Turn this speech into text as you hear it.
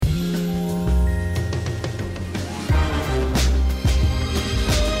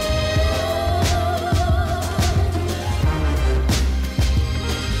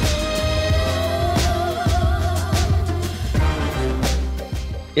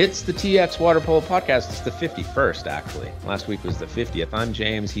It's the TX Water Polo Podcast. It's the 51st, actually. Last week was the 50th. I'm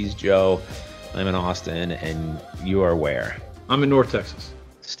James. He's Joe. I'm in Austin. And you are where? I'm in North Texas.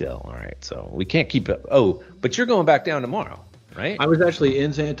 Still. All right. So we can't keep it. Oh, but you're going back down tomorrow, right? I was actually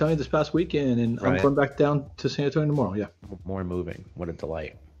in San Antonio this past weekend, and I'm going back down to San Antonio tomorrow. Yeah. More moving. What a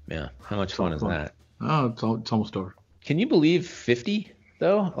delight. Yeah. How much fun is that? Oh, it's almost over. Can you believe 50,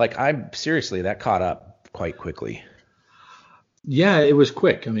 though? Like, seriously, that caught up quite quickly. Yeah, it was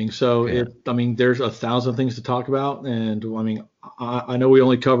quick. There's 1,000 things to talk about, and I know we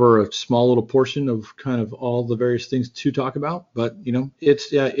only cover a small little portion of kind of all the various things to talk about, but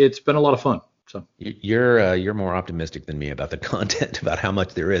it's been a lot of fun. So you're more optimistic than me about the content, about how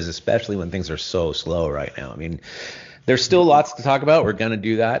much there is, especially when things are so slow right now. I mean, there's still lots to talk about. We're gonna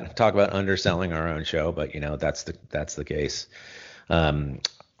do that. Talk about underselling our own show, but that's the case.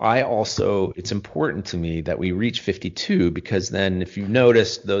 It's important to me that we reach 52, because then if you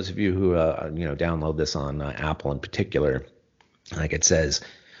notice, those of you who download this on Apple in particular, like it says,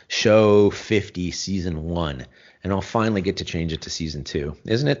 show 50 season 1, and I'll finally get to change it to season 2.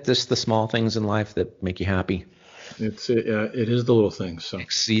 Isn't it just the small things in life that make you happy? It is the little things. So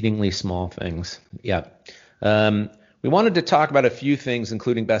exceedingly small things. Yeah. We wanted to talk about a few things,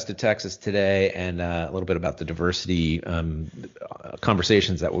 including Best of Texas today, and a little bit about the diversity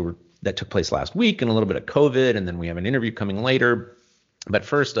conversations that took place last week, and a little bit of COVID, and then we have an interview coming later. But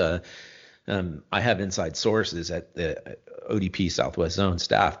first, I have inside sources at the ODP Southwest Zone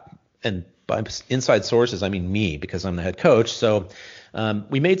staff, and by inside sources I mean me, because I'm the head coach. So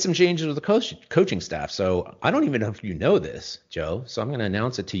we made some changes with the coaching staff. So I don't even know if you know this, Joe. So I'm going to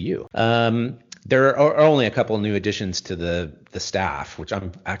announce it to you. There are only a couple of new additions to the staff, which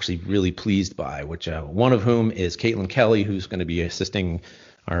I'm actually really pleased by, which one of whom is Caitlin Kelly, who's going to be assisting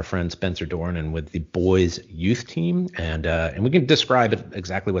our friend Spencer Dornan with the boys youth team. And we can describe it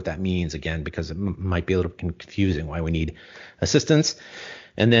exactly what that means again, because it might be a little confusing why we need assistance.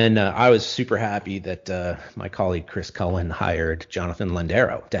 And then I was super happy that my colleague Chris Cullen hired Jonathan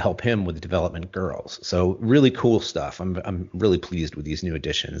Landero to help him with development girls. So really cool stuff. I'm really pleased with these new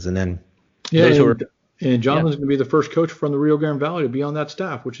additions. And then and Jonathan's going to be the first coach from the Rio Grande Valley to be on that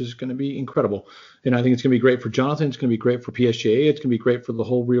staff, which is going to be incredible. And I think it's going to be great for Jonathan. It's going to be great for PSJA. It's going to be great for the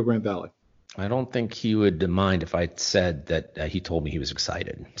whole Rio Grande Valley. I don't think he would mind if I said that he told me he was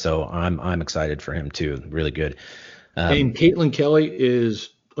excited. So I'm excited for him too. Really good. And Caitlin Kelly is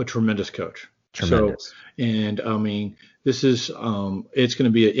a tremendous coach. Tremendous. So, this is it's going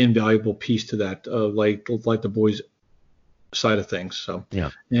to be an invaluable piece to that, like the boys' side of things. So yeah.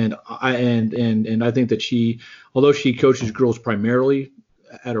 And I think that although she coaches girls primarily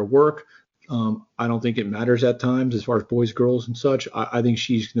at her work, I don't think it matters at times as far as boys, girls, and such. I think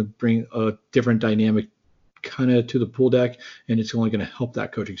she's going to bring a different dynamic kind of to the pool deck, and it's only going to help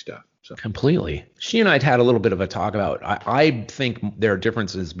that coaching staff. So. Completely. She and I had a little bit of a talk about, I think there are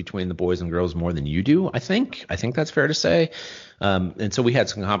differences between the boys and girls more than you do. I think that's fair to say. And so we had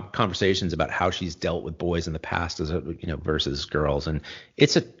some conversations about how she's dealt with boys in the past versus girls. And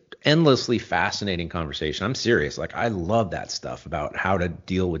it's an endlessly fascinating conversation. I'm serious. Like, I love that stuff about how to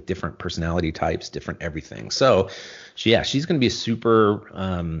deal with different personality types, different everything. So she's going to be a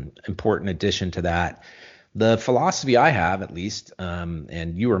super important addition to that. The philosophy I have, at least,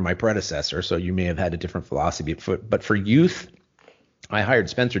 and you were my predecessor, so you may have had a different philosophy, but for youth, I hired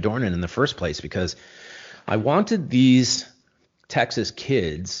Spencer Dornan in the first place because I wanted these Texas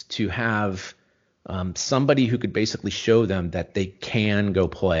kids to have somebody who could basically show them that they can go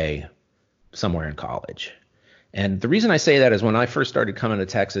play somewhere in college. And the reason I say that is when I first started coming to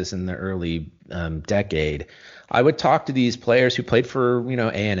Texas in the early decade, I would talk to these players who played for,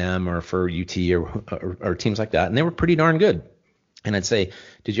 A&M or for UT or teams like that, and they were pretty darn good. And I'd say,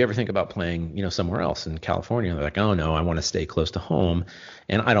 did you ever think about playing, somewhere else in California? And they're like, oh, no, I want to stay close to home,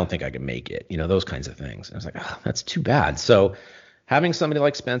 and I don't think I can make it, those kinds of things. And I was like, oh, that's too bad. So having somebody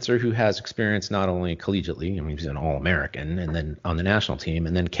like Spencer who has experience not only collegiately, he's an All-American, and then on the national team,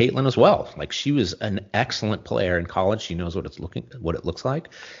 and then Caitlin as well. Like, she was an excellent player in college. She knows what it looks like.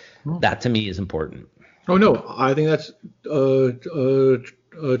 That to me is important. Oh, no, I think that's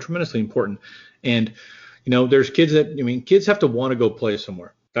tremendously important. And, there's kids kids have to want to go play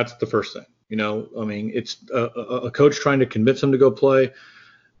somewhere. That's the first thing. It's a coach trying to convince them to go play.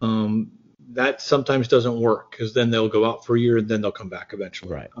 That sometimes doesn't work, because then they'll go out for a year and then they'll come back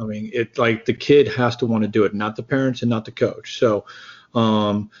eventually. Right. It's like the kid has to want to do it, not the parents and not the coach. So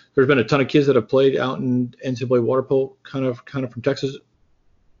there's been a ton of kids that have played out in NCAA water polo kind of from Texas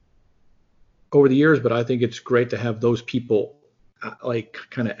over the years, but I think it's great to have those people like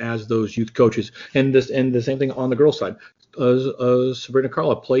kind of as those youth coaches, and the same thing on the girls' side. Sabrina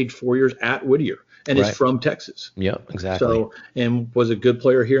Carla played 4 years at Whittier and is from Texas. Yeah, exactly. So, and was a good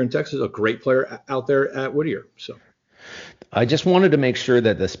player here in Texas, a great player out there at Whittier. So I just wanted to make sure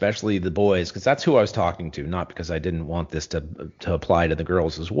that especially the boys, because that's who I was talking to, not because I didn't want this to apply to the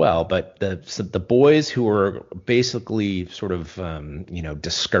girls as well, but the boys who were basically sort of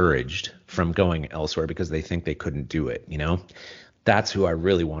discouraged from going elsewhere because they think they couldn't do it, that's who I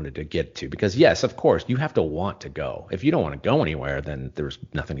really wanted to get to. Because yes, of course, you have to want to go. If you don't want to go anywhere, then there's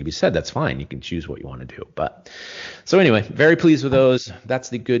nothing to be said. That's fine. You can choose what you want to do. But so anyway, very pleased with those. That's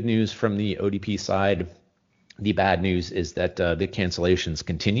the good news from the ODP side. The bad news is that the cancellations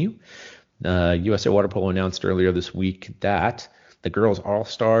continue. USA Water Polo announced earlier this week that the girls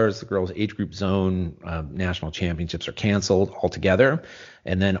All-Stars, the girls age group zone national championships are canceled altogether.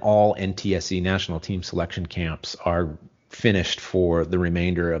 And then all NTSC national team selection camps are finished for the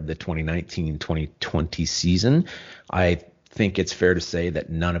remainder of the 2019-2020 season. I think it's fair to say that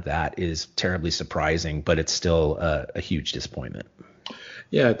none of that is terribly surprising, but it's still a huge disappointment.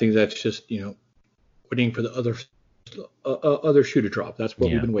 Yeah, I think that's just, waiting for the other shoe to drop. That's what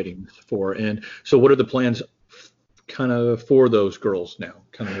we've been waiting for. And so what are the plans kind of for those girls now?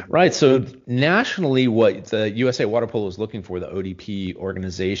 Right. So nationally, what the USA Water Polo is looking for, the ODP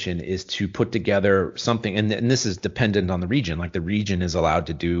organization, is to put together something, and this is dependent on the region. Like the region is allowed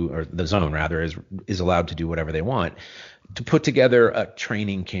to do, or the zone rather, is allowed to do whatever they want, to put together a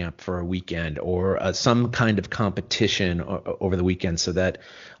training camp for a weekend or some kind of competition over the weekend, so that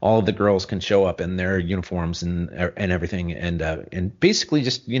all of the girls can show up in their uniforms and everything, and basically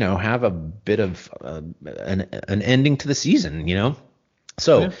just have a bit of an ending to the season,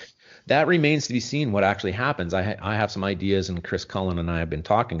 So that remains to be seen what actually happens. I have some ideas, and Chris Cullen and I have been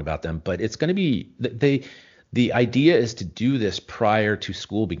talking about them, but it's going to be the idea is to do this prior to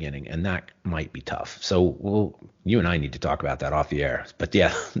school beginning, and that might be tough. So you and I need to talk about that off the air. But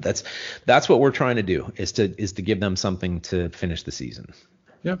yeah, that's what we're trying to do, is to give them something to finish the season.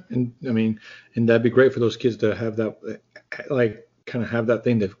 Yeah, and I mean, and that'd be great for those kids to have that, like, kind of have that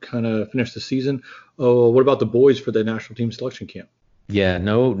thing to kind of finish the season. Oh, what about the boys for the national team selection camp? Yeah,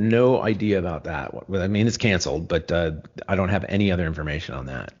 no idea about that. I mean, it's canceled, but I don't have any other information on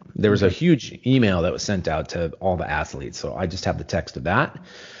that. There was a huge email that was sent out to all the athletes, so I just have the text of that.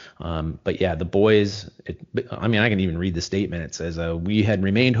 But yeah, the boys, I can even read the statement. It says, we had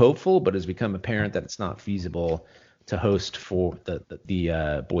remained hopeful, but has become apparent that it's not feasible to host for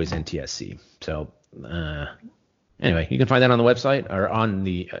the boys NTSC. So anyway, you can find that on the website, or on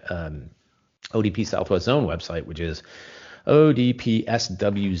the ODP Southwest Zone website, which is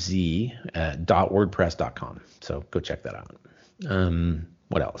odpswz.wordpress.com. So go check that out.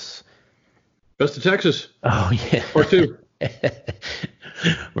 What else? Best of Texas. Oh, yeah. Part 2.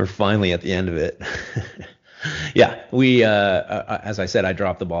 We're finally at the end of it. Yeah, we, as I said, I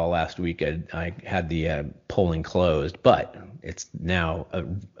dropped the ball last week. I had the polling closed, but it's now,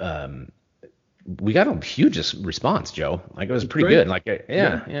 we got a huge response, Joe. Like, it was pretty good. Like,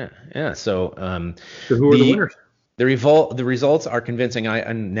 yeah. So who are the winners? The results are convincing.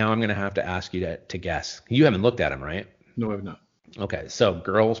 Now I'm going to have to ask you to guess. You haven't looked at them, right? No, I've not. Okay, so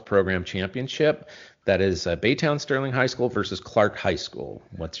girls program championship. That is Baytown Sterling High School versus Clark High School.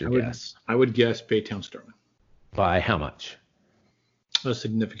 What's your guess? I would guess Baytown Sterling. By how much? A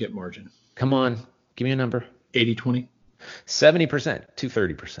significant margin. Come on, give me a number. 80-20. 70% to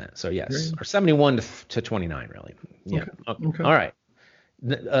 30%. So yes, or 71 to 29, really. Yeah. Okay. All right.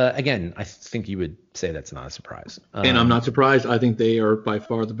 Again, I think you would say that's not a surprise. And I'm not surprised. I think they are by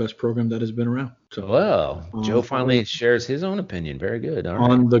far the best program that has been around. So, well, Joe finally shares his own opinion. Very good.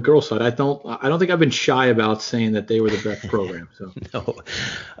 All on the girls' side, I don't think I've been shy about saying that they were the best program. So no.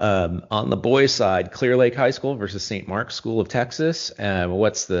 On the boys' side, Clear Lake High School versus St. Mark's School of Texas.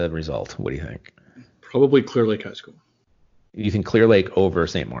 What's the result? What do you think? Probably Clear Lake High School. You think Clear Lake over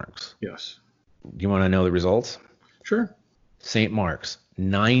St. Mark's? Yes. Do you want to know the results? Sure. St. Mark's,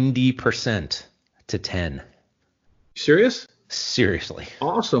 90% to 10. Serious? Seriously.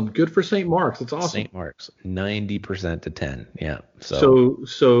 Awesome. Good for St. Mark's. That's awesome. St. Mark's, 90% to 10. Yeah. So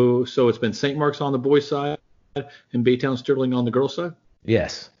it's been St. Mark's on the boys' side and Baytown Sterling on the girls' side?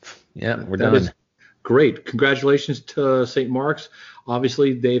 Yes. Yeah, we're done. Is great. Congratulations to St. Mark's.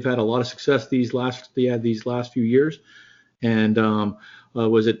 Obviously, they've had a lot of success these last few years. And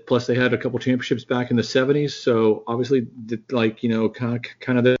plus they had a couple championships back in the 70s. So obviously,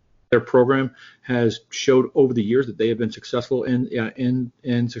 kind of their program has showed over the years that they have been successful in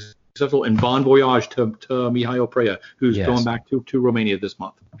bon voyage to Mihail Preja, who's going back to Romania this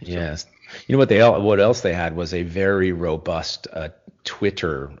month. Yes. You know what else they had was a very robust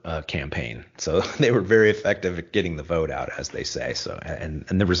Twitter campaign. So they were very effective at getting the vote out, as they say. So and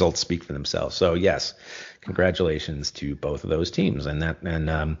the results speak for themselves. So yes, congratulations to both of those teams.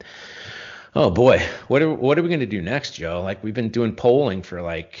 Oh boy, what are we going to do next, Joe? Like, we've been doing polling for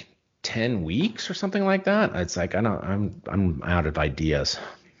like 10 weeks or something like that. It's like I'm out of ideas.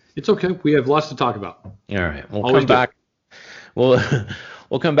 It's okay. We have lots to talk about. All right, we'll come back. We'll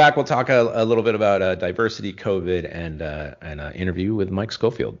come back. We'll talk a little bit about diversity, COVID, and an interview with Mike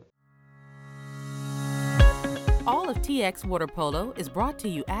Schofield. All of TX Water Polo is brought to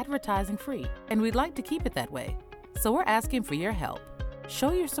you advertising free, and we'd like to keep it that way. So we're asking for your help.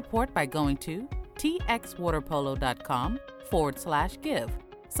 Show your support by going to txwaterpolo.com/give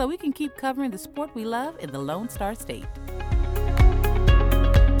so we can keep covering the sport we love in the Lone Star State.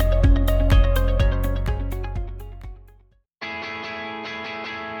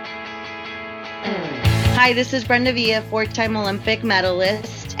 Hi, this is Brenda Villa, 4-time Olympic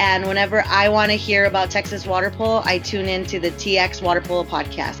medalist, and whenever I want to hear about Texas water polo, I tune into the TX Water Polo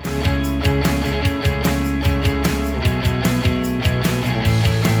podcast.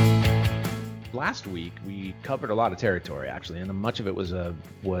 Last week we covered a lot of territory, actually, and much of it was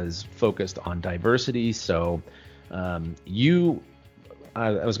focused on diversity. So I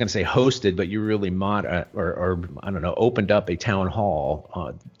was going to say hosted, but you really opened up a town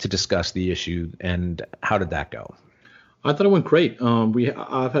hall to discuss the issue. And how did that go? I thought it went great.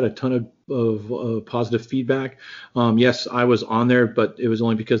 I've had a ton of positive feedback. Yes, I was on there, but it was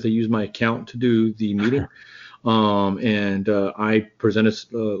only because they used my account to do the meeting. I presented,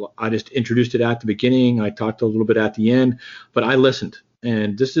 I just introduced it at the beginning. I talked a little bit at the end, but I listened.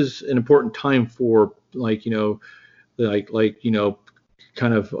 And this is an important time for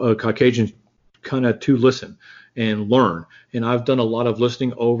kind of Caucasians kind of to listen and learn. And I've done a lot of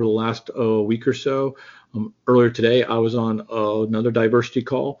listening over the last week or so. Earlier today, I was on another diversity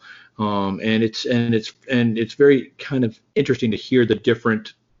call, and it's very kind of interesting to hear the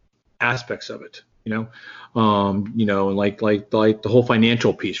different aspects of it. Like the whole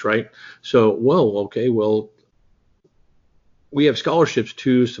financial piece, right? So, we have scholarships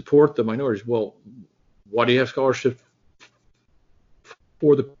to support the minorities. Well, why do you have scholarships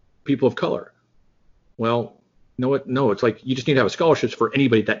for the people of color? Well, no, it's like you just need to have scholarships for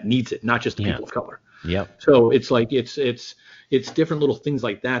anybody that needs it, not just the people of color. Yep. So it's like it's different little things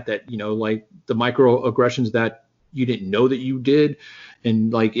like that like the microaggressions that you didn't know that you did.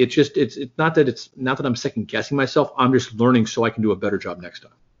 And like, it's not that I'm second guessing myself. I'm just learning so I can do a better job next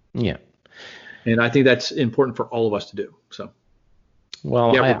time. Yeah. And I think that's important for all of us to do. So,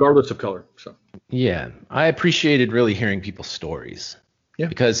 well, regardless of color. So, yeah, I appreciated really hearing people's stories. Yeah.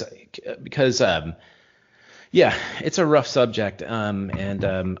 Because it's a rough subject.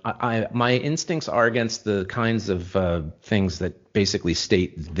 My instincts are against the kinds of things that basically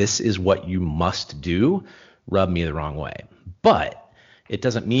state this is what you must do, rub me the wrong way. But it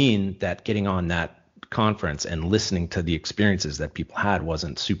doesn't mean that getting on that conference and listening to the experiences that people had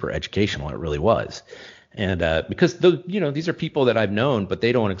wasn't super educational. It really was. And because these are people that I've known, but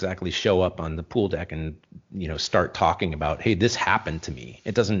they don't exactly show up on the pool deck and start talking about, hey, this happened to me.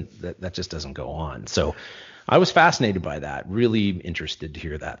 It doesn't. That just doesn't go on. So I was fascinated by that. Really interested to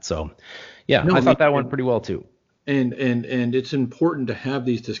hear that. So yeah, I thought that went pretty well too. And it's important to have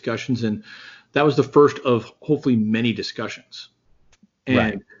these discussions, and that was the first of hopefully many discussions.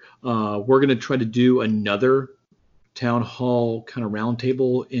 And we're going to try to do another town hall kind of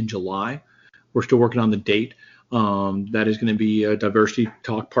roundtable in July. We're still working on the date. That is going to be a diversity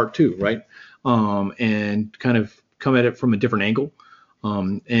talk part 2, right? And kind of come at it from a different angle.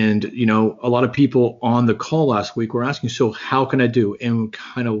 A lot of people on the call last week were asking, so how can I do? And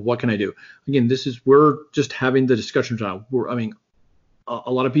kind of what can I do? Again, we're just having the discussions now.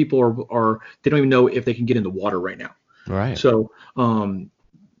 A lot of people are they don't even know if they can get in the water right now. Right. So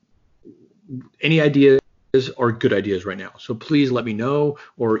any ideas are good ideas right now. So please let me know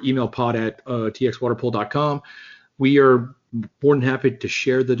or email pod@txwaterpolo.com. We are more than happy to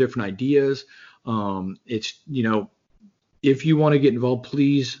share the different ideas. If you want to get involved,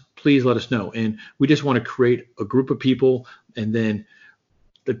 please let us know. And we just want to create a group of people and then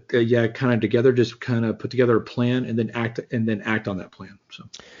kind of together, just kind of put together a plan and then act on that plan. So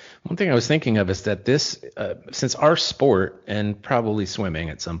one thing I was thinking of is that this, since our sport and probably swimming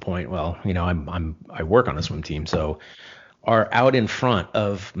at some point, I work on a swim team, so are out in front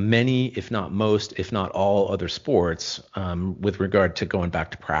of many, if not most, if not all other sports with regard to going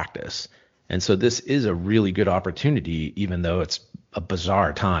back to practice. And so this is a really good opportunity, even though it's a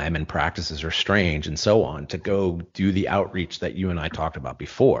bizarre time and practices are strange and so on, to go do the outreach that you and I talked about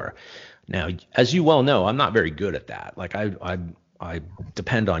before. Now, as you well know, I'm not very good at that. Like I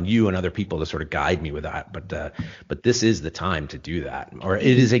depend on you and other people to sort of guide me with that. But this is the time to do that, or it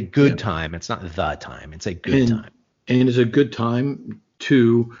is a good time. It's not the time. It's a good time. And it's a good time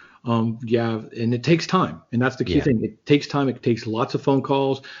to, and it takes time. And that's the key thing. It takes time. It takes lots of phone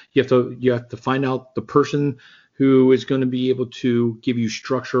calls. You have to find out the person who is going to be able to give you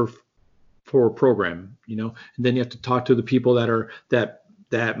structure for a program, and then you have to talk to the people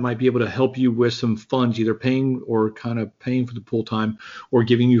that might be able to help you with some funds, either paying for the pool time or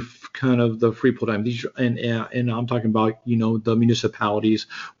giving you kind of the free pool time. These and I'm talking about, the municipalities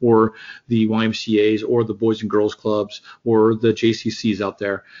or the YMCAs or the Boys and Girls Clubs or the JCCs out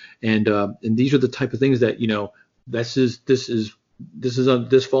there. And these are the type of things that,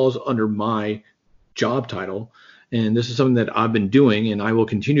 this falls under my job title. And this is something that I've been doing and I will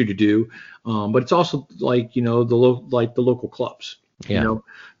continue to do. But it's also like, the local clubs. Yeah.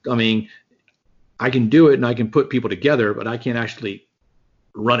 I mean, I can do it and I can put people together, but I can't actually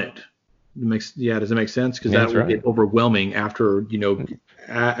run it. Does it make sense? Because that will get overwhelming after you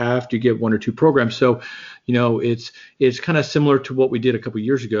get one or two programs. So, it's kind of similar to what we did a couple of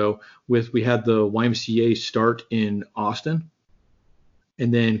years ago we had the YMCA start in Austin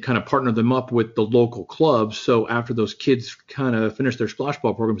and then kind of partner them up with the local clubs. So after those kids kind of finish their splash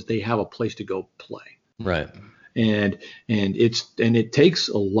ball programs, they have a place to go play. Right. And it takes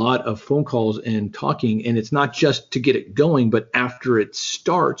a lot of phone calls and talking, and it's not just to get it going, but after it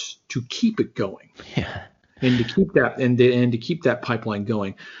starts to keep it going. Yeah. And to keep that and to keep that pipeline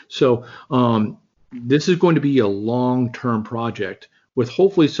going. So this is going to be a long-term project with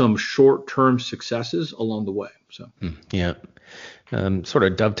hopefully some short-term successes along the way. So yeah. Sort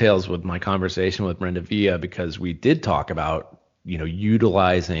of dovetails with my conversation with Brenda Villa, because we did talk about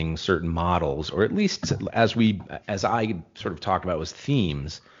utilizing certain models, or at least as I sort of talked about, was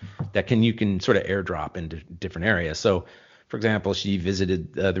themes that you can sort of airdrop into different areas. So, for example, she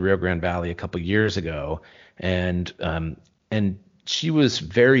visited the Rio Grande Valley a couple of years ago, and she was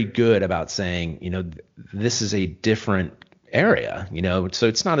very good about saying, this is a different area, so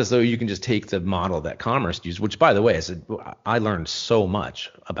it's not as though you can just take the model that Commerce used, which, by the way, I learned so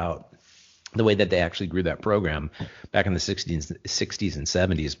much about the way that they actually grew that program back in the 60s and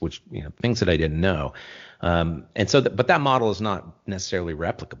 70s, which, things that I didn't know. And so, but that model is not necessarily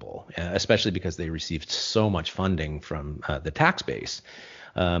replicable, especially because they received so much funding from the tax base.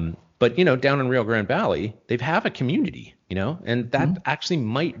 But, down in Rio Grande Valley, they have a community, and that actually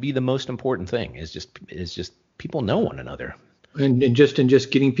might be the most important thing is just people know one another. And just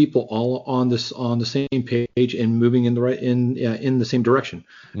getting people all on the same page and moving in the same direction,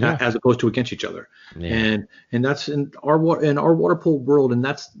 as opposed to against each other. Yeah. And that's in our water polo world, and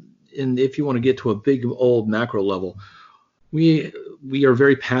if you want to get to a big old macro level, we are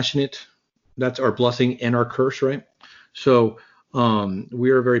very passionate. That's our blessing and our curse, right? So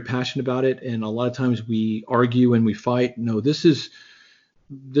we are very passionate about it, and a lot of times we argue and we fight. No, this is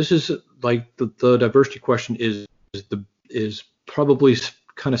like the diversity question is probably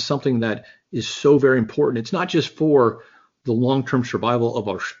kind of something that is so very important. It's not just for the long-term survival of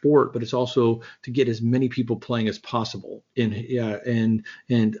our sport, but it's also to get as many people playing as possible and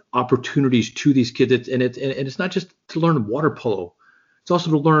opportunities to these kids. And it's not just to learn water polo. It's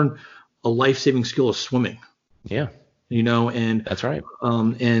also to learn a life-saving skill of swimming. Yeah. And that's right.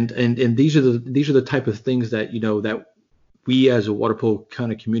 And these are the type of things that, that we as a water polo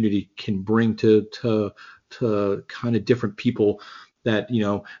kind of community can bring to kind of different people that,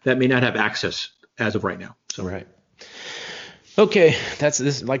 that may not have access as of right now. So, right. Okay. That's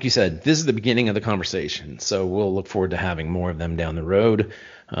this, like you said, this is the beginning of the conversation. So we'll look forward to having more of them down the road.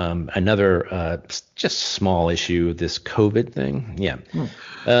 Another, just small issue, this COVID thing. Yeah.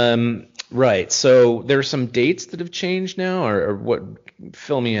 Right. So there's some dates that have changed now, or what?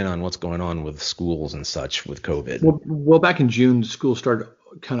 Fill me in on what's going on with schools and such with COVID. Well, back in June, schools started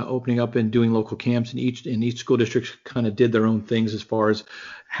kind of opening up and doing local camps, and each school district kind of did their own things as far as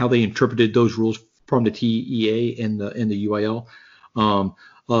how they interpreted those rules from the TEA and the UIL. And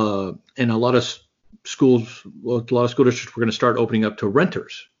a lot of school districts were going to start opening up to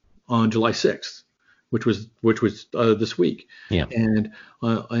renters on July 6th. Which was this week. Yeah. And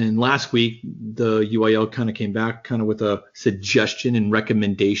last week the UIL kind of came back kind of with a suggestion and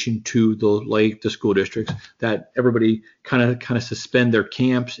recommendation to the school districts that everybody kind of suspend their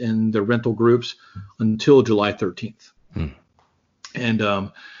camps and their rental groups until July 13th. And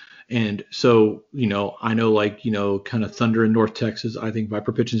so, I know kind of Thunder in North Texas, I think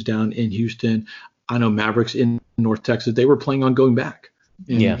Viper Pitching's down in Houston. I know Mavericks in North Texas, they were planning on going back.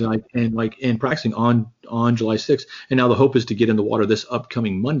 and practicing on July 6th. And now the hope is to get in the water this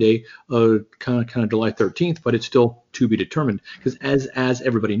upcoming Monday, kind of July 13th, but it's still to be determined because as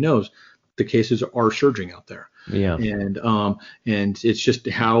everybody knows, the cases are surging out there. Yeah. And it's just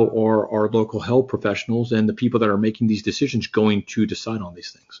how are our local health professionals and the people that are making these decisions going to decide on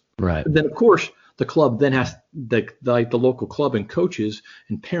these things. Right. But then of course the club then has the local club and coaches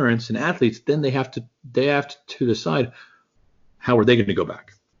and parents and athletes, then they have to decide how are they going to go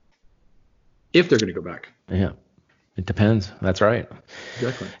back, if they're going to go back. Yeah, it depends. That's right.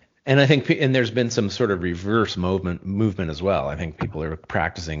 Exactly. And I think, and there's been some sort of reverse movement as well. I think people are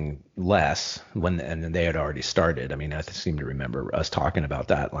practicing less and they had already started. I mean, I seem to remember us talking about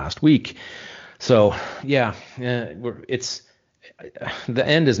that last week. So yeah, it's the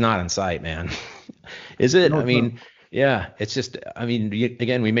end is not in sight, man. Is it? No, I mean. Yeah, it's just, I mean,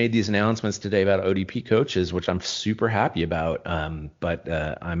 again, we made these announcements today about ODP coaches, which I'm super happy about. But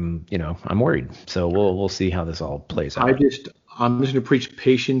I'm worried. So we'll see how this all plays out. I'm just going to preach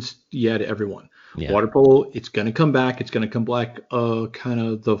patience, to everyone. Yeah. Water polo, it's going to come back. It's going to come back, kind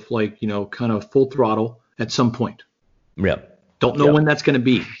of full throttle at some point. Yep. Don't know when that's going to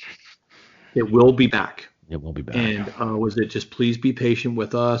be. It will be back. It will be back. And was it just please be patient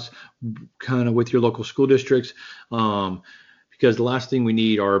with us, kind of with your local school districts, because the last thing we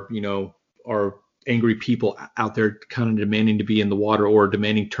need are angry people out there kind of demanding to be in the water or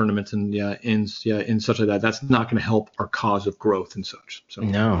demanding tournaments and in such like that. That's not going to help our cause of growth and such. So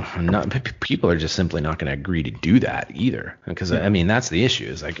no, people are just simply not going to agree to do that either, because I mean that's the issue.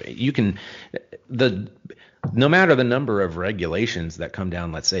 Is like no matter the number of regulations that come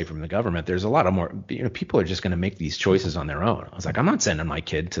down, let's say from the government, there's a lot of more, people are just going to make these choices on their own. I was like, I'm not sending my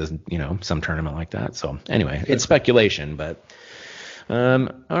kid to, some tournament like that. So anyway, it's speculation, but, all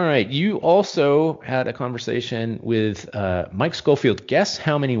right. You also had a conversation with, Mike Schofield. Guess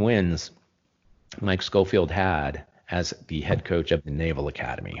how many wins Mike Schofield had as the head coach of the Naval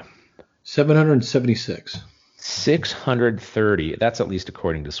Academy? 776. 630. That's at least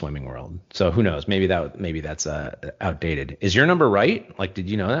according to Swimming World. So who knows? Maybe that's outdated. Is your number right? Like, did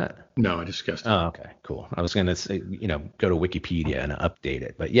you know that? No, I just guessed. Oh, okay, cool. I was gonna say, go to Wikipedia and update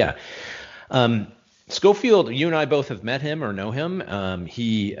it. But yeah, Schofield, you and I both have met him or know him.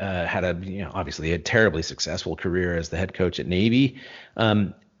 He had obviously a terribly successful career as the head coach at Navy.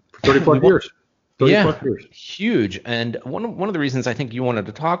 For 30+ years. 30+ years. Huge. And one of the reasons I think you wanted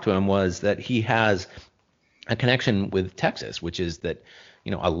to talk to him was that he has a connection with Texas, which is that,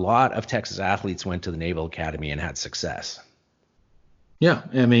 a lot of Texas athletes went to the Naval Academy and had success. Yeah.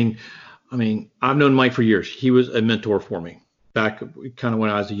 I mean, I've known Mike for years. He was a mentor for me back kind of when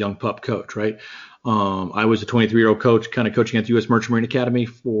I was a young pup coach, right? I was a 23-year-old coach kind of coaching at the U.S. Merchant Marine Academy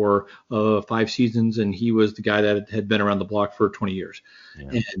for 5 seasons. And he was the guy that had been around the block for 20 years.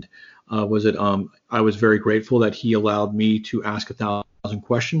 Yeah. And I was very grateful that he allowed me to ask 1,000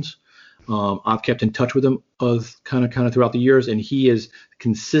 questions. I've kept in touch with him kind of throughout the years, and he has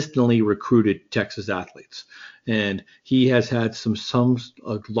consistently recruited Texas athletes, and he has had a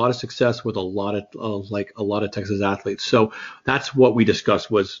lot of success with a lot of Texas athletes. So that's what we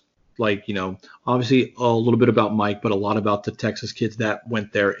discussed was obviously a little bit about Mike, but a lot about the Texas kids that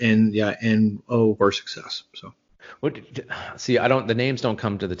went there and were success. So. See, the names don't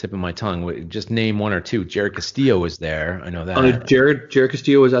come to the tip of my tongue. Just name one or two. Jared Castillo was there. I know that. Jared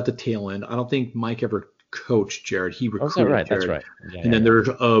Castillo was at the tail end. I don't think Mike ever coached Jared. He recruited Jared. That's right. Yeah, then there's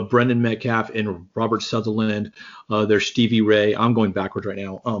Brendan Metcalf and Robert Sutherland. There's Stevie Ray. I'm going backwards right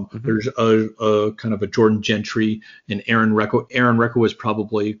now. There's a kind of a Jordan Gentry and Aaron Recco. Aaron Recco was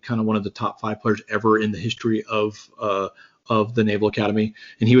probably kind of one of the top 5 players ever in the history of the Naval Academy,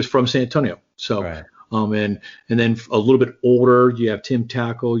 and he was from San Antonio. So. Right. And then a little bit older, you have Tim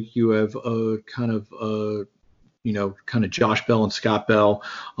Tackle, you have kind of Josh Bell and Scott Bell.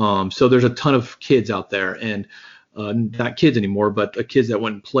 So there's a ton of kids out there, and not kids anymore, but kids that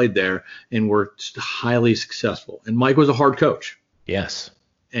went and played there and were just highly successful. And Mike was a hard coach. Yes.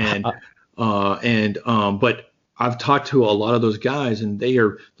 But I've talked to a lot of those guys, and they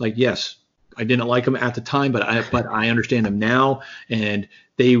are like, yes, I didn't like them at the time, but I understand them now, and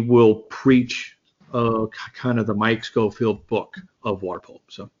they will preach kind of the Mike Schofield book of water polo.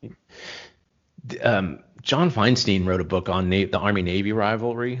 So, John Feinstein wrote a book on the Army-Navy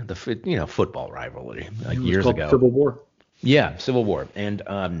rivalry, the football rivalry, years ago. Civil War. Yeah, Civil War. And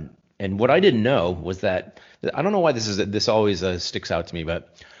what I didn't know was that I don't know why this always sticks out to me,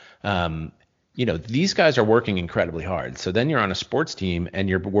 but these guys are working incredibly hard. So then you're on a sports team and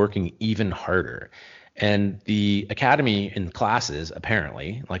you're working even harder. And the academy in classes,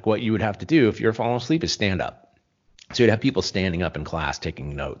 apparently, like what you would have to do if you're falling asleep is stand up. So you'd have people standing up in class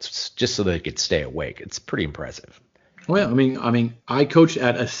taking notes just so they could stay awake. It's pretty impressive. Well, I mean, I coached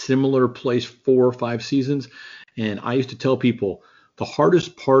at a similar place 4 or 5 seasons, and I used to tell people the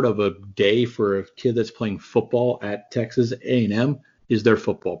hardest part of a day for a kid that's playing football at Texas A&M is their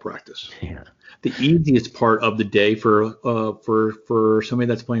football practice. Yeah. The easiest part of the day for somebody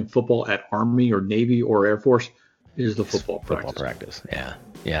that's playing football at Army or Navy or Air Force is the football practice.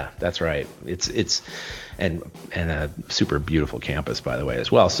 Yeah, that's right. It's and a super beautiful campus, by the way,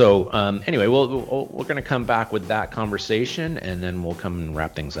 as well. So anyway, we're going to come back with that conversation, and then we'll come and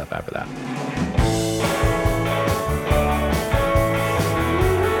wrap things up after that.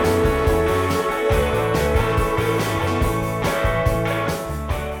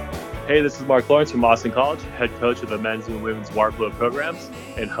 Hey, this is Mark Lawrence from Austin College, head coach of the men's and women's water polo programs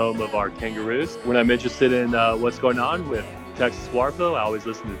and home of our Kangaroos. When I'm interested in what's going on with Texas water polo, I always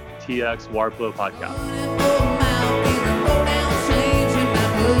listen to TX Water Polo Podcast.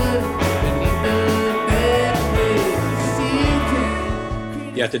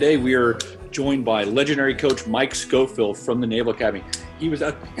 Yeah, today we are joined by legendary coach Mike Schofield from the Naval Academy. He was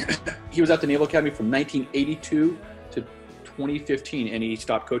at the Naval Academy from 1982 to 2015, and he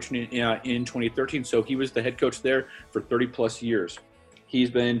stopped coaching in 2013. So he was the head coach there for 30 plus years. He's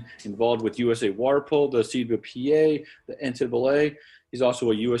been involved with USA Water Polo, the CWPA, the NCAA. He's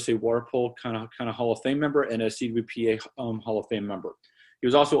also a USA Water Polo kind of Hall of Fame member and a CWPA Hall of Fame member. He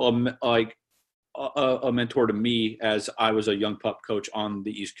was also a mentor to me as I was a young pup coach on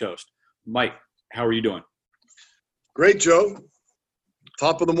the East Coast. Mike, how are you doing? Great, Joe.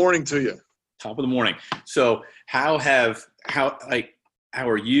 Top of the morning to you. Top of the morning. So how are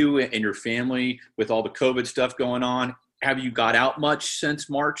you and your family with all the COVID stuff going on? Have you got out much since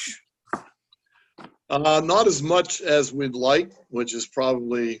March? Not as much as we'd like, which is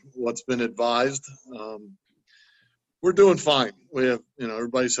probably what's been advised. We're doing fine. We have,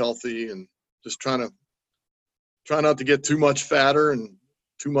 everybody's healthy and just try not to get too much fatter and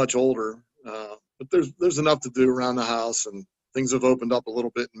too much older. But there's enough to do around the house, and things have opened up a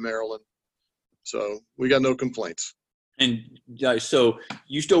little bit in Maryland. So we got no complaints. And so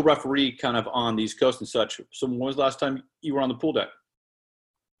you still referee kind of on the East Coast and such. So when was the last time you were on the pool deck?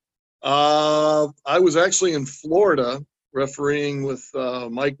 I was actually in Florida refereeing with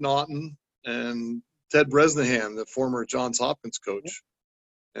Mike Naughton and Ted Bresnahan, the former Johns Hopkins coach.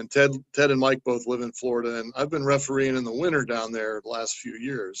 And Ted and Mike both live in Florida, and I've been refereeing in the winter down there the last few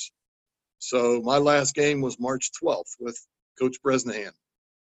years. So my last game was March 12th with Coach Bresnahan.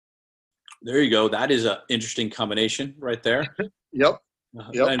 There you go. That is an interesting combination right there. Yep.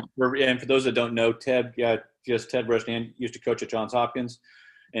 And for those that don't know, Ted Bresnahan used to coach at Johns Hopkins,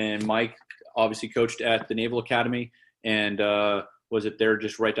 and Mike obviously coached at the Naval Academy, and they're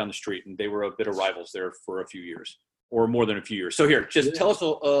just right down the street, and they were a bit of rivals there for a few years, or more than a few years. So here, just tell us a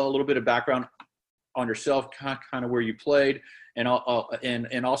little bit of background on yourself, kind of where you played, and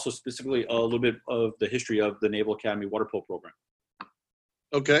also specifically a little bit of the history of the Naval Academy water polo program.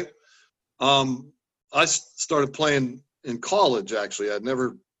 Okay. I started playing in college, actually. I'd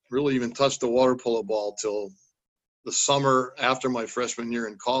never really even touched a water polo ball till the summer after my freshman year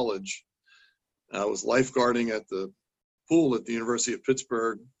in college. I was lifeguarding at the pool at the University of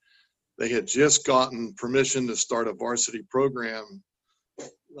Pittsburgh. They had just gotten permission to start a varsity program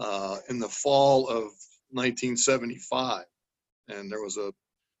in the fall of 1975. And there was a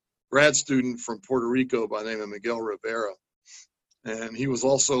grad student from Puerto Rico by the name of Miguel Rivera. And he was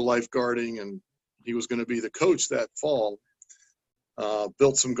also lifeguarding, and he was going to be the coach that fall.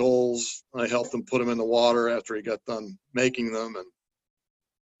 Built some goals. I helped him put them in the water after he got done making them. And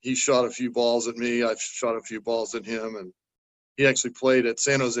he shot a few balls at me. I shot a few balls at him. And he actually played at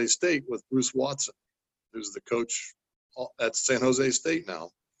San Jose State with Bruce Watson, who's the coach at San Jose State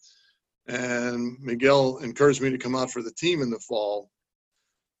now. And Miguel encouraged me to come out for the team in the fall,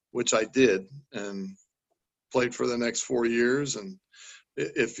 which I did, and played for the next 4 years. And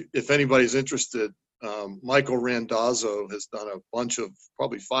if anybody's interested, Michael Randazzo has done a bunch of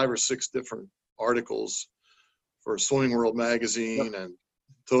probably 5 or 6 different articles for Swimming World magazine and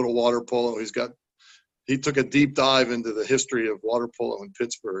Total Water Polo. He took a deep dive into the history of water polo in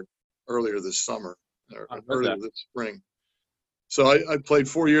Pittsburgh earlier this summer, or earlier this spring. So I played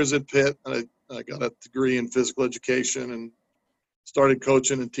 4 years at Pitt. I got a degree in physical education and started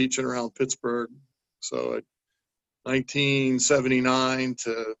coaching and teaching around Pittsburgh. So 1979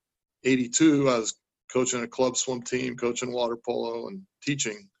 to 82, I was coaching a club swim team, coaching water polo and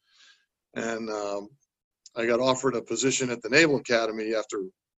teaching. And I got offered a position at the Naval Academy after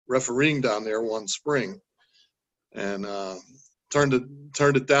refereeing down there one spring, and turned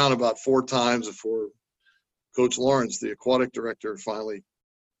it down about 4 times before Coach Lawrence, the aquatic director, finally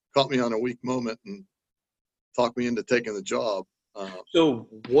caught me on a weak moment and talked me into taking the job. So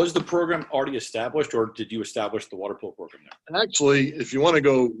was the program already established, or did you establish the water polo program there? Actually, if you want to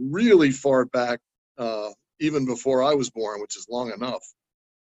go really far back, even before I was born, which is long enough,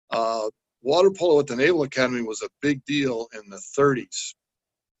 water polo at the Naval Academy was a big deal in the 30s.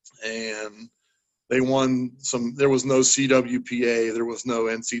 And they won there was no CWPA, there was no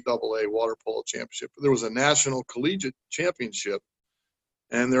NCAA water polo championship. There was a national collegiate championship.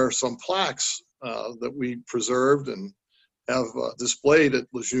 And there are some plaques that we preserved and have displayed at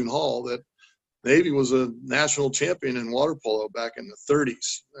Lejeune Hall that Navy was a national champion in water polo back in the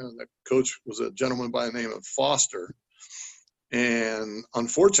 30s. And the coach was a gentleman by the name of Foster. And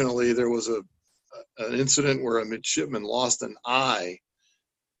unfortunately, there was an incident where a midshipman lost an eye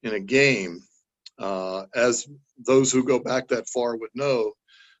in a game. As those who go back that far would know,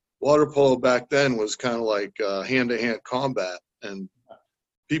 water polo back then was kind of like hand-to-hand combat. And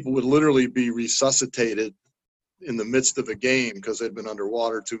people would literally be resuscitated in the midst of a game because they'd been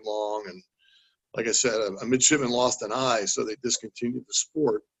underwater too long. And like I said, a midshipman lost an eye, so they discontinued the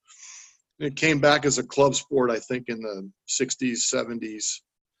sport. It came back as a club sport, I think, in the 60s, 70s,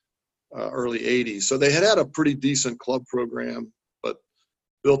 early 80s. So they had a pretty decent club program, but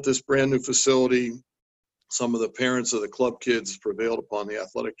built this brand new facility. Some of the parents of the club kids prevailed upon the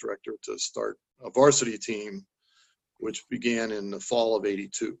athletic director to start a varsity team, which began in the fall of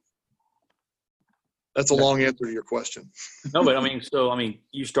 82. That's a long answer to your question. No, but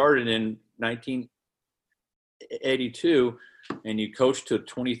you started in 1982 and you coached to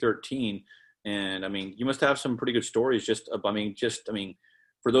 2013. And you must have some pretty good stories.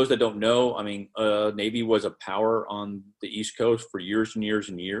 For those that don't know, Navy was a power on the East Coast for years and years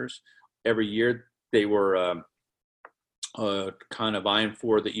and years. Every year they were kind of vying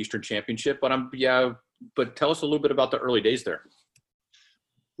for the Eastern Championship. But tell us a little bit about the early days there.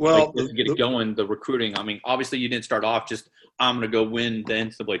 Well, to get it going, the recruiting. Obviously you didn't start off just, I'm going to go win the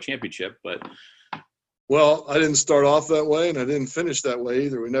NCAA championship, but. Well, I didn't start off that way, and I didn't finish that way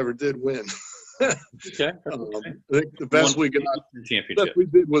either. We never did win. Okay. I think the best we did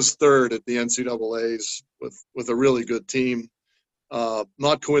was third at the NCAAs with a really good team.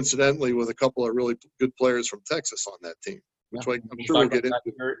 Not coincidentally, with a couple of really good players from Texas on that team, which I'm sure we'll get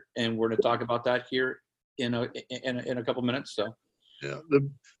into. And we're going to talk about that here in a couple minutes. So. Yeah,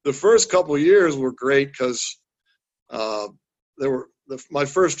 the first couple of years were great because my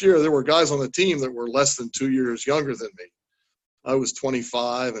first year there were guys on the team that were less than 2 years younger than me. I was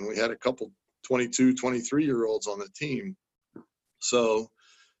 25, and we had a couple 22, 23-year-olds on the team. So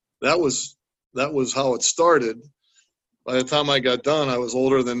that was how it started. By the time I got done, I was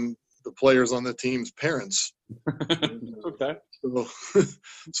older than the players on the team's parents. Okay.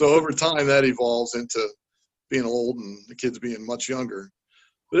 So over time that evolves into being old and the kids being much younger.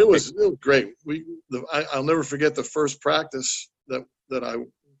 But it was great. I'll never forget the first practice that I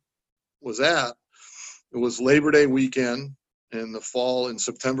was at. It was Labor Day weekend in the fall in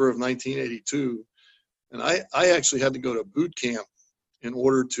September of 1982. And I actually had to go to boot camp in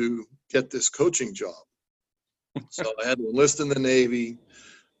order to get this coaching job. So I had to enlist in the Navy,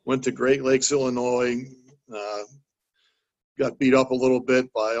 went to Great Lakes, Illinois, got beat up a little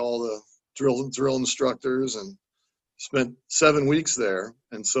bit by all the drill instructors, and spent 7 weeks there.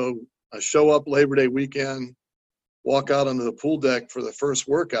 And so I show up Labor Day weekend, walk out onto the pool deck for the first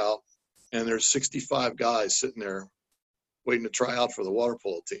workout, and there's 65 guys sitting there waiting to try out for the water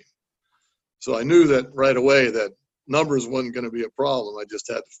polo team. So I knew that right away that numbers wasn't going to be a problem. I just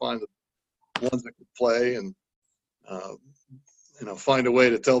had to find the ones that could play and find a way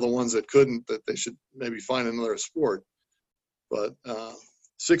to tell the ones that couldn't that they should maybe find another sport. But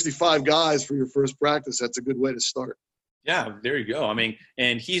 65 guys for your first practice, that's a good way to start. Yeah, there you go.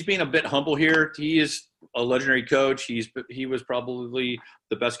 And he's being a bit humble here. He is a legendary coach. He was probably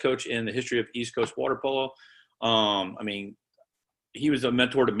the best coach in the history of East Coast water polo. He was a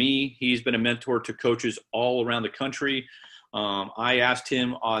mentor to me. He's been a mentor to coaches all around the country. I asked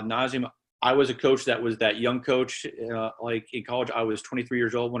him ad nauseum. I was a coach that was that young coach. Like in college, I was 23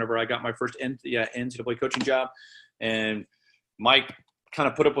 years old whenever I got my first NCAA coaching job. And Mike kind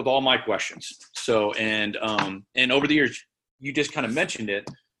of put up with all my questions. So, and over the years, you just kind of mentioned it.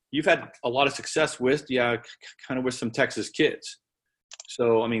 You've had a lot of success with some Texas kids.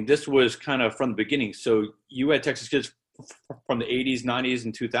 So, this was kind of from the beginning. So you had Texas kids from the 80s, 90s,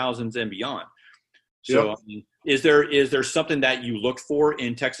 and 2000s and beyond. So, yep. Is there something that you looked for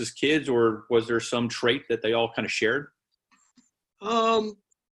in Texas kids, or was there some trait that they all kind of shared?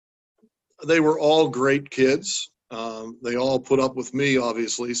 They were all great kids. They all put up with me,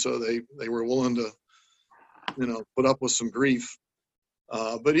 obviously, so they were willing put up with some grief.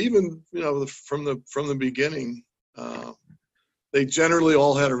 But even, from the beginning, they generally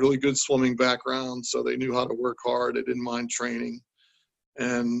all had a really good swimming background, so they knew how to work hard. They didn't mind training.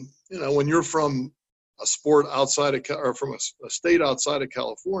 And, when you're from a sport outside of, or from a state outside of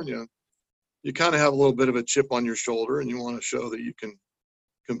California, you kind of have a little bit of a chip on your shoulder, and you want to show that you can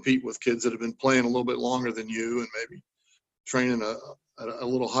compete with kids that have been playing a little bit longer than you and maybe training at a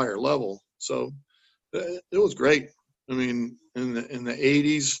little higher level. So it was great. I mean, in the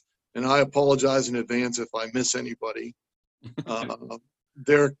 80s, and I apologize in advance if I miss anybody.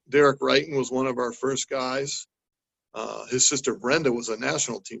 Derek Wrighton was one of our first guys. His sister Brenda was a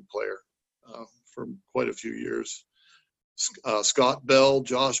national team player for quite a few years. Scott Bell,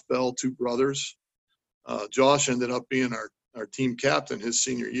 Josh Bell, two brothers. Josh ended up being our team captain his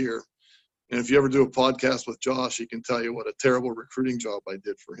senior year. And if you ever do a podcast with Josh, he can tell you what a terrible recruiting job I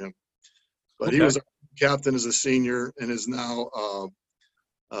did for him. But He was our captain as a senior and is now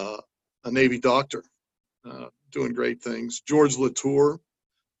a Navy doctor, doing great things. George Latour.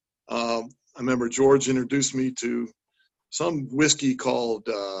 I remember George introduced me to some whiskey called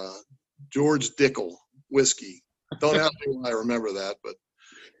George Dickel whiskey. Don't ask me why I remember that,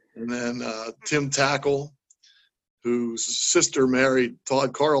 and then Tim Tackle, whose sister married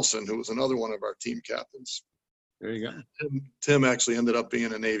Todd Carlson, who was another one of our team captains. There you go. Tim actually ended up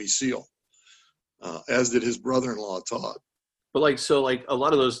being a Navy SEAL, as did his brother-in-law Todd. But a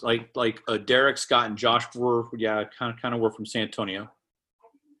lot of those Derek, Scott, and Josh were kind of were from San Antonio,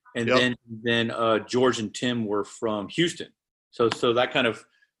 and then George and Tim were from Houston. So that kind of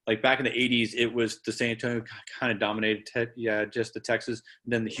back in the 80s, it was the San Antonio kind of dominated just the Texas.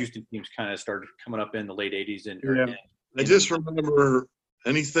 And then the Houston teams kind of started coming up in the late 80s. I just remember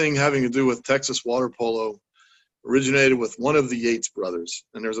anything having to do with Texas water polo originated with one of the Yates brothers,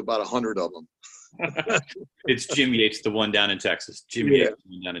 and there's about 100 of them. It's Jim Yates, the one down in Texas. Jim Yates, the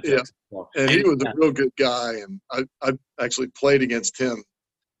one down in Texas. So, and he was a real good guy, and I actually played against him.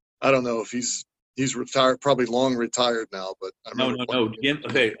 I don't know if he's retired, probably long retired now, but I remember. No. Jim,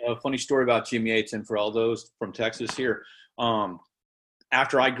 okay, a funny story about Jim Yates, and for all those from Texas here.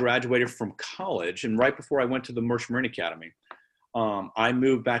 After I graduated from college, and right before I went to the Merchant Marine Academy, I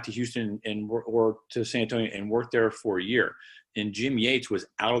moved back to Houston or to San Antonio and worked there for a year. And Jim Yates was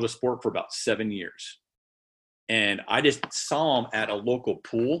out of the sport for about 7 years. And I just saw him at a local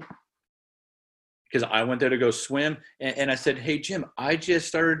pool because I went there to go swim. And I said, "Hey, Jim, I just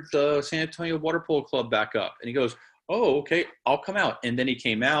started the San Antonio Water Polo Club back up." And he goes, "Oh, okay, I'll come out." And then he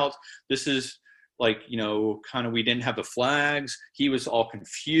came out. This is kind of, we didn't have the flags. He was all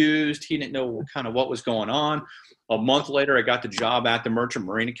confused. He didn't know kind of what was going on. A month later, I got the job at the Merchant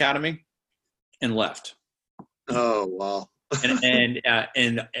Marine Academy and left. Oh, wow. and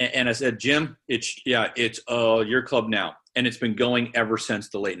I said, "Jim, it's your club now." And it's been going ever since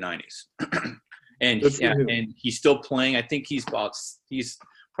the late 90s. and he's still playing. I think he's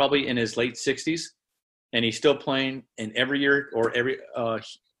probably in his late 60s, and he's still playing. And every year or every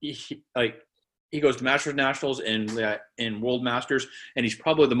he goes to Masters Nationals and World Masters, and he's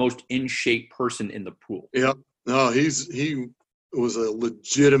probably the most in shape person in the pool. Yeah, no, he was a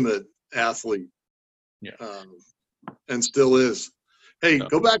legitimate athlete. Yeah. And still is. Hey,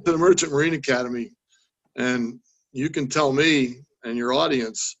 go back to the Merchant Marine Academy, and you can tell me and your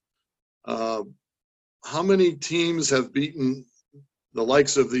audience how many teams have beaten the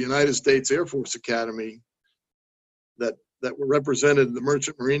likes of the United States Air Force Academy that were represented in the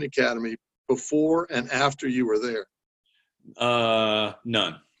Merchant Marine Academy before and after you were there?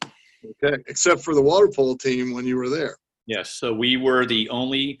 None. Okay, except for the water polo team when you were there. Yes, so we were the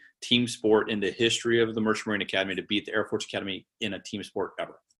only team sport in the history of the Merchant Marine Academy to beat the Air Force Academy in a team sport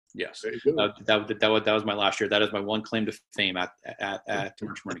ever. Yes, that was my last year. That is my one claim to fame at the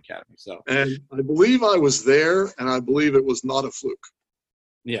Merchant Marine Academy. So, and I believe I was there, and I believe it was not a fluke.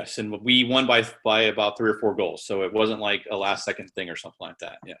 Yes, and we won by about 3 or 4 goals, so it wasn't like a last-second thing or something like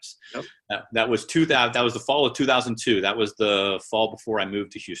that. Yes, yep. That was 2000. That was the fall of 2002. That was the fall before I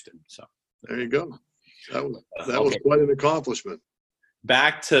moved to Houston. So there you go. That was quite an accomplishment.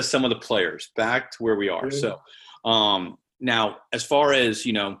 Back to some of the players. Back to where we are. Yeah. So, now as far as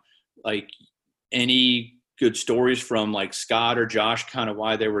any good stories from Scott or Josh, kind of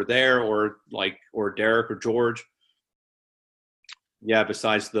why they were there, or Derek or George. Yeah,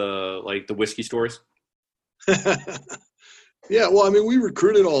 besides the whiskey stories. Yeah, well, I mean, we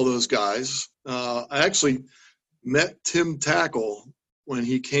recruited all those guys. I actually met Tim Tackle when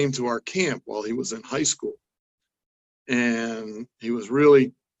he came to our camp while he was in high school. And he was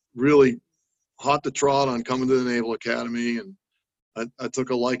really, really hot to trot on coming to the Naval Academy. And I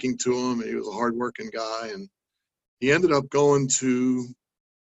took a liking to him. He was a hardworking guy. And he ended up going to,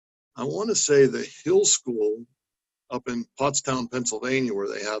 I want to say, the Hill School up in Pottstown, Pennsylvania, where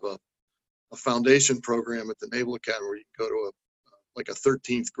they have a foundation program at the Naval Academy where you can go to like a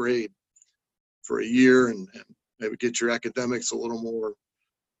 13th grade for a year and maybe get your academics a little more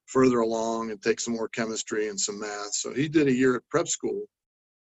further along and take some more chemistry and some math. So he did a year at prep school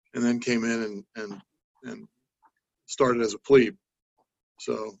and then came in and started as a plebe.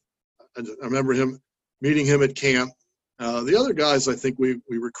 So I remember meeting him at camp. The other guys, I think we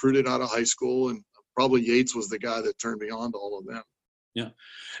recruited out of high school, and probably Yates was the guy that turned me on to all of them. Yeah.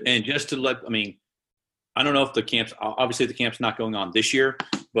 And just to I don't know if the camps, obviously the camp's not going on this year,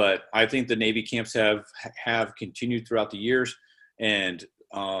 but I think the Navy camps have continued throughout the years. And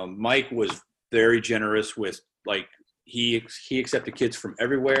Mike was very generous with, like, he accepted kids from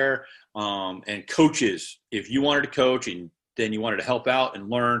everywhere, and coaches. If you wanted to coach and then you wanted to help out and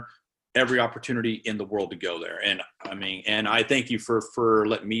learn, every opportunity in the world to go there. And I thank you for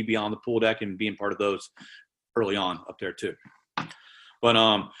letting me be on the pool deck and being part of those early on up there too. But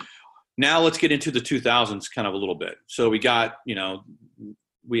now let's get into the 2000s kind of a little bit. So we got,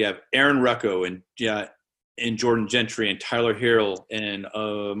 we have Aaron Recco and Jordan Gentry and Tyler Hill and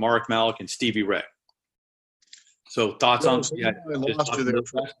Mark Malik and Stevie Ray. So thoughts on? I lost you there.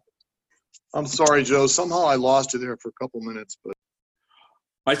 I'm sorry, Joe. Somehow I lost you there for a couple minutes, but.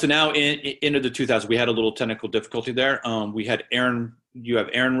 All right, so now into the 2000s, we had a little technical difficulty there. We had Aaron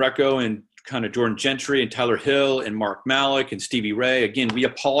Recco and kind of Jordan Gentry and Tyler Hill and Mark Malik and Stevie Ray. Again, we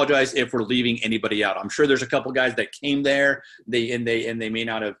apologize if we're leaving anybody out. I'm sure there's a couple guys that came there. They may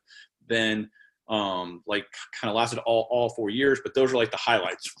not have been kind of lasted all 4 years, but those are like the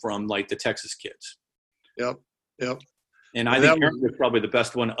highlights from like the Texas kids. Yep. And I think Aaron was probably the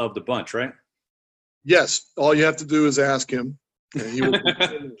best one of the bunch, right? Yes. All you have to do is ask him, and he will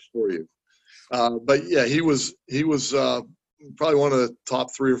do for you. But yeah, he was probably one of the top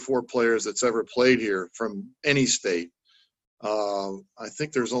 3 or 4 players that's ever played here from any state. I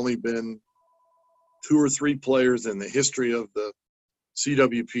think there's only been 2 or 3 players in the history of the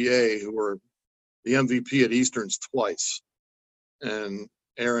CWPA who were the MVP at Easterns twice. And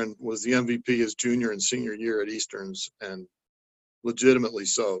Aaron was the MVP his junior and senior year at Easterns, and legitimately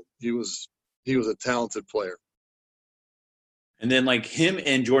so. He was a talented player. And then like him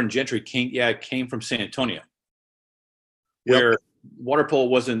and Jordan Gentry came from San Antonio, where water polo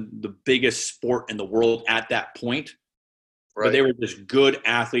wasn't the biggest sport in the world at that point. Right. But they were just good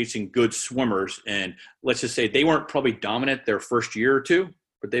athletes and good swimmers. And let's just say they weren't probably dominant their first year or 2,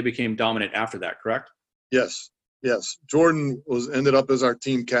 but they became dominant after that, correct? Yes. Jordan ended up as our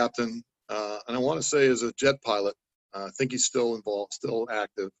team captain. And I want to say as a jet pilot. I think he's still involved, still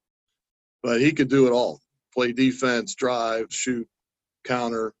active. But he could do it all. Play defense, drive, shoot,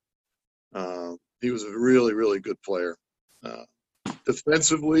 counter. He was a really, really good player.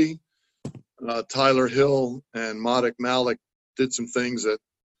 Defensively, Tyler Hill and Mark Malik did some things that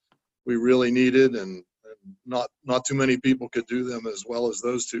we really needed, and not too many people could do them as well as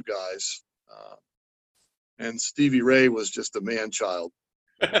those 2 guys. And Stevie Ray was just a man-child.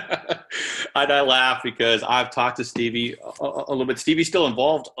 I laugh because I've talked to Stevie a little bit. Stevie's still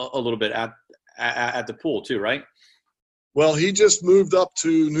involved a little bit at the pool too, right? Well, he just moved up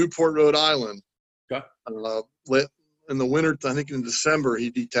to Newport, Rhode Island. Okay. In the winter, I think in December, he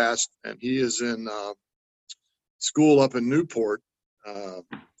detached, and he is in school up in Newport.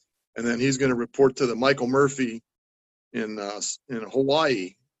 And then he's going to report to the Michael Murphy in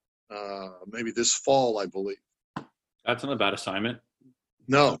Hawaii, maybe this fall, I believe. That's not a bad assignment.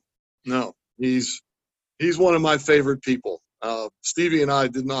 No. He's one of my favorite people. Stevie and I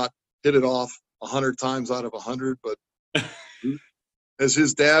did not hit it off 100 times out of 100, but as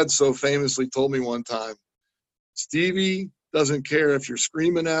his dad so famously told me one time, Stevie doesn't care if you're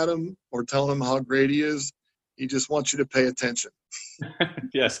screaming at him or telling him how great he is. He just wants you to pay attention.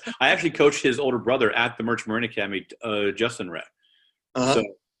 Yes. I actually coached his older brother at the Merchant Marine Academy, Justin Ray.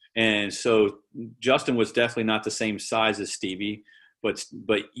 Uh-huh. So Justin was definitely not the same size as Stevie, but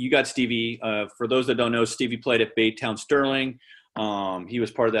you got Stevie. For those that don't know, Stevie played at Baytown Sterling. He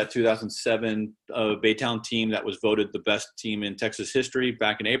was part of that 2007 Baytown team that was voted the best team in Texas history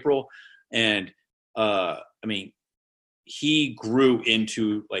back in April. And he grew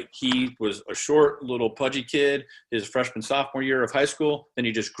into, like, he was a short little pudgy kid his freshman, sophomore year of high school. Then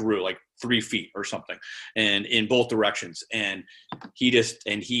he just grew like 3 feet or something, and in both directions. And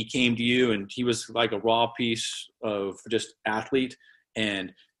he came to you, and he was like a raw piece of just athlete,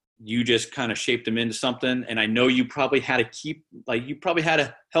 and you just kind of shaped him into something. And I know you probably had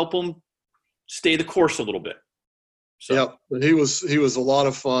to help him stay the course a little bit. So. Yep, but he was a lot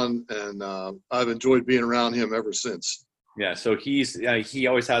of fun, and I've enjoyed being around him ever since. Yeah, so he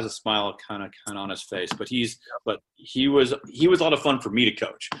always has a smile kind of on his face, but he was a lot of fun for me to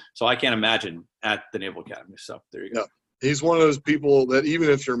coach. So I can't imagine at the Naval Academy. So there you go. Yeah. He's one of those people that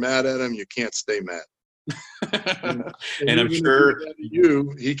even if you're mad at him, you can't stay mad. And I'm sure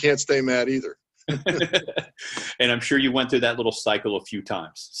he can't stay mad either. And I'm sure you went through that little cycle a few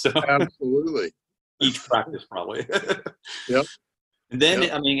times. So absolutely. Each practice probably. Yep. And then,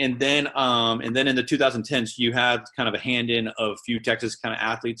 yep. And then in the 2010s, you had kind of a hand in of a few Texas kind of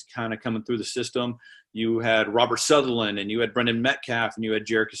athletes kind of coming through the system. You had Robert Sutherland, and you had Brendan Metcalf, and you had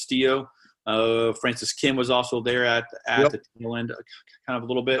Jared Castillo. Francis Kim was also there at yep. the tail end, kind of a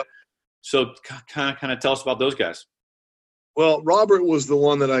little bit. Yep. So kind of tell us about those guys. Well, Robert was the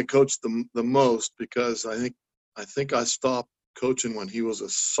one that I coached the most, because I think I stopped coaching when he was a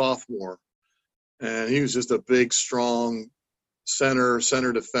sophomore, and he was just a big, strong center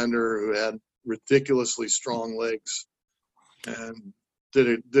defender who had ridiculously strong legs and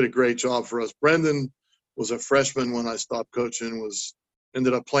did a great job for us. Brendan was a freshman when I stopped coaching,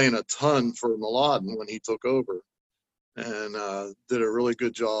 ended up playing a ton for Mladen when he took over, and did a really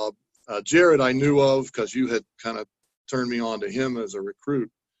good job. Jared I knew of because you had kind of turned me on to him as a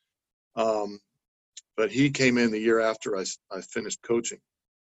recruit, but he came in the year after I finished coaching,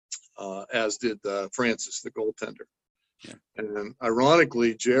 as did Francis, the goaltender. Yeah. And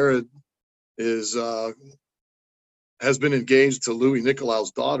ironically, Jared has been engaged to Louis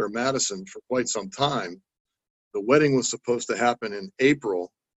Nicolau's daughter, Madison, for quite some time. The wedding was supposed to happen in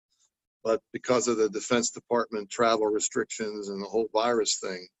April, but because of the Defense Department travel restrictions and the whole virus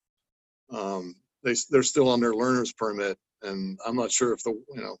thing, they're still on their learner's permit, and I'm not sure if the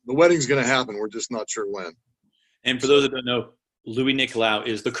wedding's going to happen. We're just not sure when. And for those that don't know, Louis Nicolau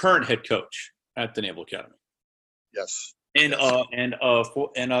is the current head coach at the Naval Academy. Yes. And a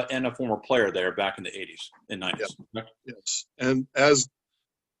former player there back in the 80s and 90s. Yep. Yes. And as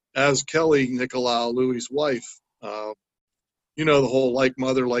Kelly Nicolau, Louis' wife, the whole like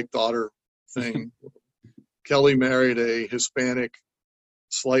mother, like daughter thing. Kelly married a Hispanic,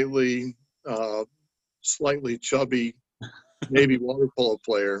 slightly chubby Navy water polo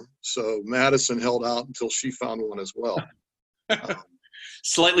player. So Madison held out until she found one as well.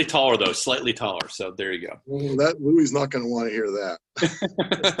 Slightly taller, though. Slightly taller. So there you go. Well, that Louis is not going to want to hear that.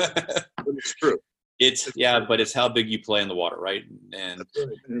 But it's true. But it's how big you play in the water, right? And, that's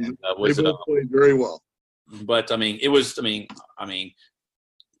right. And they both played very well. But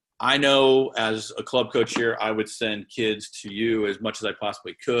I know as a club coach here, I would send kids to you as much as I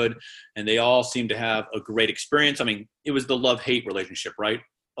possibly could, and they all seem to have a great experience. I mean, it was the love-hate relationship, right?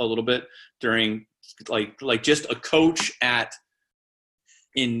 A little bit during like just a coach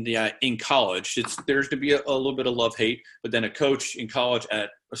in college. There's to be a little bit of love-hate, but then a coach in college at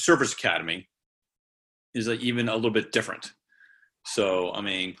a service academy is even a little bit different. So,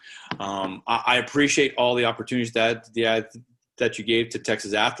 I appreciate all the opportunities that you gave to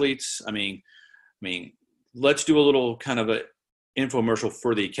Texas athletes. I mean, let's do a little kind of a infomercial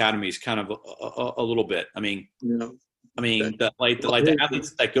for the academies, kind of a little bit. The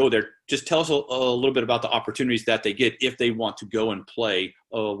athletes that go there, just tell us a little bit about the opportunities that they get if they want to go and play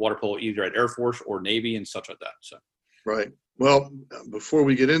water polo either at Air Force or Navy and such like that. So, right. Well, before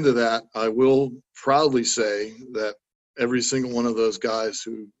we get into that, I will proudly say that every single one of those guys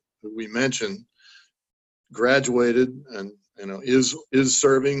who we mentioned graduated and is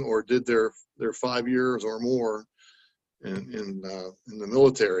serving or did their 5 years or more in the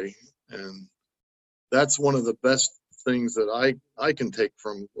military, and that's one of the best things that I can take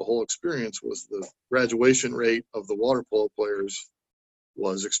from the whole experience was the graduation rate of the water polo players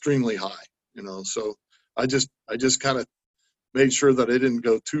was extremely high. So I just kind of made sure that I didn't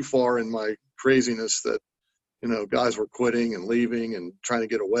go too far in my craziness that guys were quitting and leaving and trying to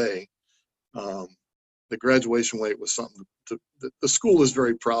get away. The graduation rate was something the school is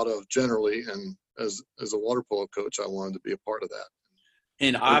very proud of generally, and as a water polo coach, I wanted to be a part of that.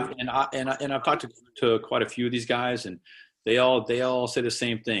 And I've talked to quite a few of these guys, and they all say the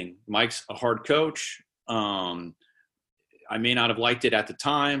same thing. Mike's a hard coach. I may not have liked it at the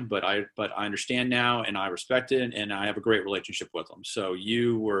time, but I understand now, and I respect it, and I have a great relationship with them. So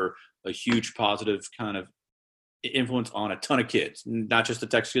you were a huge positive kind of influence on a ton of kids, not just the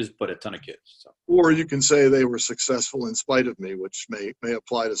Texas kids, but a ton of kids. So. Or you can say they were successful in spite of me, which may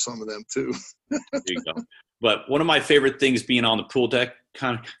apply to some of them too. There you go. But one of my favorite things being on the pool deck,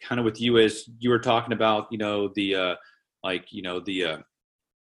 kind of with you, is you were talking about,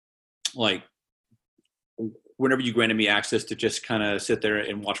 whenever you granted me access to just kind of sit there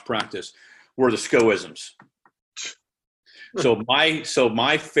and watch practice, were the SCO-isms. So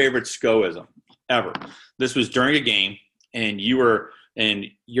my favorite SCOism ever. This was during a game, and your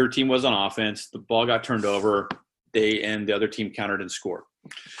team was on offense. The ball got turned over. And the other team countered and scored.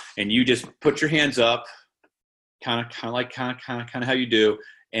 And you just put your hands up, kind of how you do,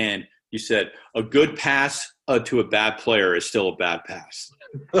 and you said, a good pass to a bad player is still a bad pass.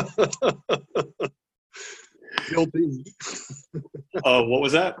 Guilty. What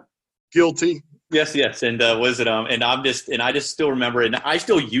was that? Guilty. Yes. And was it? And I just still remember, and I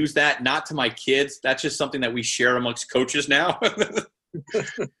still use that, not to my kids. That's just something that we share amongst coaches now.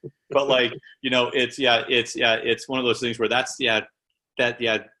 But like, it's one of those things where that's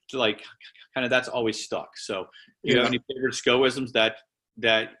always stuck. So you have any favorite SCOisms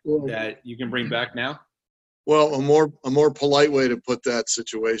that you can bring back now? Well, a more polite way to put that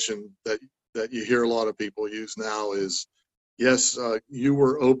situation that you hear a lot of people use now is, yes, you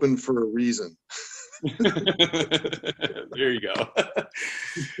were open for a reason. There you go.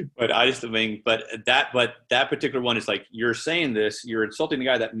 But that particular one is like, you're saying this, you're insulting the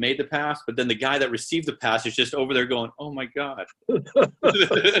guy that made the pass, but then the guy that received the pass is just over there going, "Oh my God, you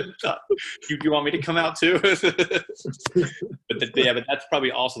want me to come out too?" But that's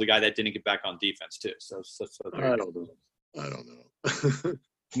probably also the guy that didn't get back on defense too. So I don't know.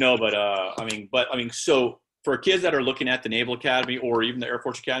 No, but so for kids that are looking at the Naval Academy or even the Air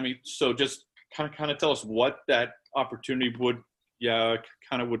Force Academy, so just kind of tell us what that opportunity would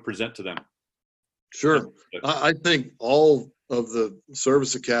present to them. Sure. I think all of the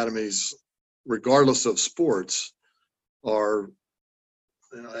service academies, regardless of sports, are,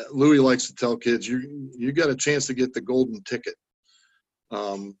 Louis likes to tell kids, you got a chance to get the golden ticket.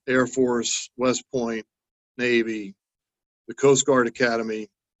 Air Force, West Point, Navy, the Coast Guard Academy.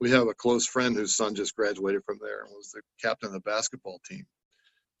 We have a close friend whose son just graduated from there and was the captain of the basketball team.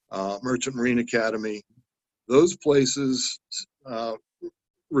 Merchant Marine Academy, those places,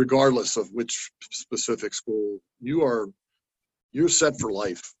 regardless of which specific school, you're set for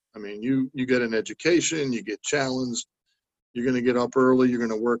life. I mean, you get an education, you get challenged, you're going to get up early, you're going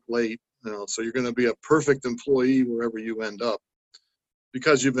to work late, so you're going to be a perfect employee wherever you end up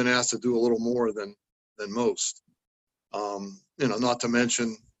because you've been asked to do a little more than most. Not to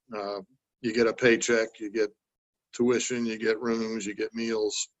mention, you get a paycheck, you get tuition, you get rooms, you get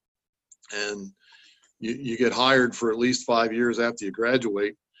meals, and you get hired for at least 5 years after you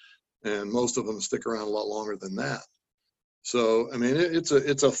graduate, and most of them stick around a lot longer than that. So, I mean, it's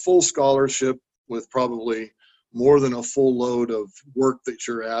a full scholarship with probably more than a full load of work that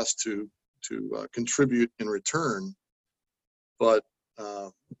you're asked to contribute in return. But,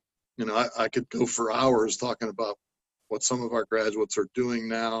 I could go for hours talking about what some of our graduates are doing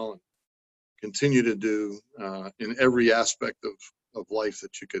now and continue to do in every aspect of life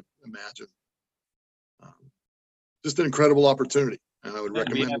that you could imagine. Just an incredible opportunity, and I would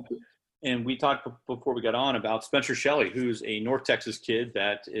recommend it. And we talked before we got on about Spencer Shelley, who's a North Texas kid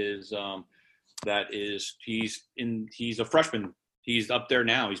he's a freshman. He's up there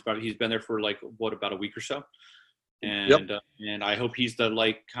now. He's been there for about a week or so. And yep. And I hope he's the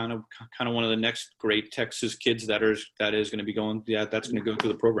kind of one of the next great Texas kids that is going to be going. Yeah, that's going to go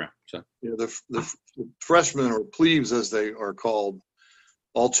through the program. So the freshmen, or plebes as they are called,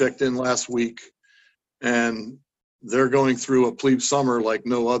 all checked in last week, and they're going through a plebe summer like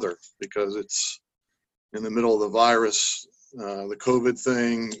no other because it's in the middle of the virus, the COVID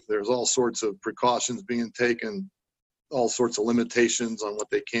thing. There's all sorts of precautions being taken, all sorts of limitations on what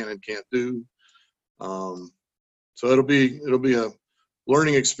they can and can't do. So it'll be a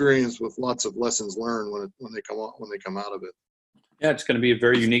learning experience with lots of lessons learned when they come out of it. Yeah, it's going to be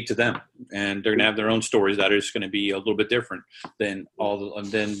very unique to them, and they're going to have their own stories that is going to be a little bit different than all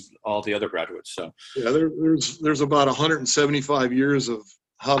the other graduates. So yeah, there's about 175 years of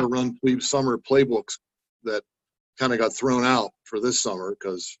how to run plebe summer playbooks that kind of got thrown out for this summer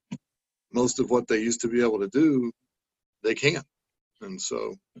because most of what they used to be able to do, they can't, and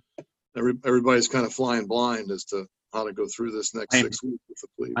so everybody's kind of flying blind as to how to go through this next 6 weeks with the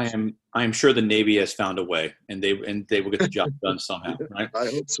plebes. I am sure the Navy has found a way, and they will get the job done somehow, right? I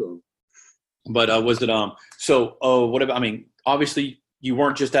hope so. But was it what about? I mean, obviously you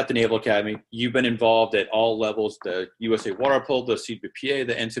weren't just at the Naval Academy. You've been involved at all levels: the USA Water Polo, the CWPA,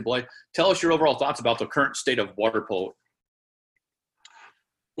 the NCAA. Tell us your overall thoughts about the current state of water polo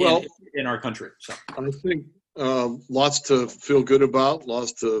in our country. So I think lots to feel good about,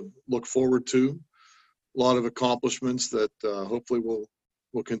 lots to look forward to. A lot of accomplishments that hopefully will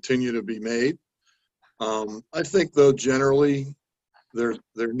continue to be made. I think, though, generally there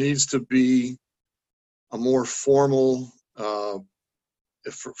needs to be a more formal,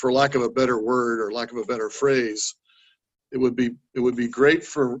 for lack of a better word or lack of a better phrase, it would be great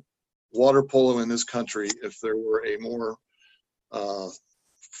for water polo in this country if there were a more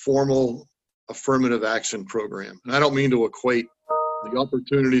formal affirmative action program. And I don't mean to equate the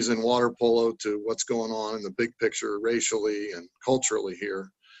opportunities in water polo to what's going on in the big picture racially and culturally here.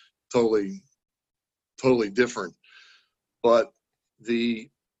 Totally different. But the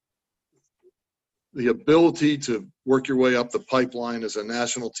ability to work your way up the pipeline as a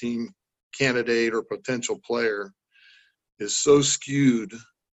national team candidate or potential player is so skewed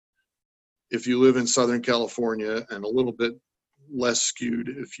if you live in Southern California, and a little bit less skewed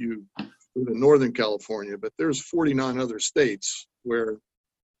if you live in Northern California. But there's 49 other states where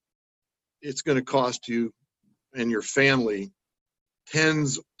it's going to cost you and your family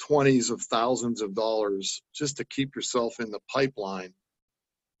tens, 20s of thousands of dollars just to keep yourself in the pipeline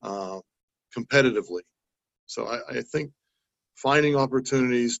competitively. So I think finding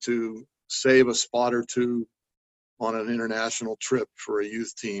opportunities to save a spot or two on an international trip for a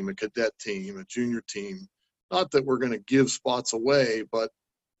youth team, a cadet team, a junior team, not that we're going to give spots away, but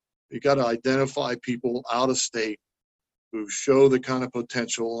you got to identify people out of state who show the kind of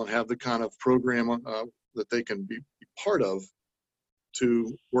potential and have the kind of program that they can be part of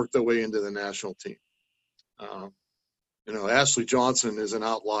to work their way into the national team. Ashley Johnson is an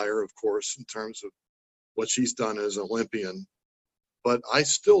outlier, of course, in terms of what she's done as an Olympian, but I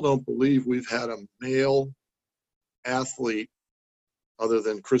still don't believe we've had a male athlete other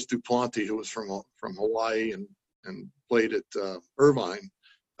than Chris Duplanty, who was from Hawaii and played at Irvine.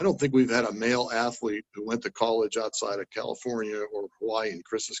 I don't think we've had a male athlete who went to college outside of California or Hawaii, in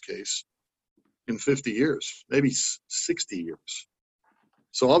Chris's case, in 50 years, maybe 60 years.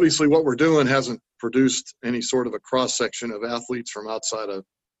 So obviously what we're doing hasn't produced any sort of a cross-section of athletes from outside of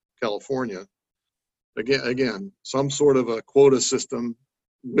California. Again, some sort of a quota system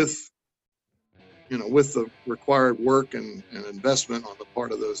with the required work and investment on the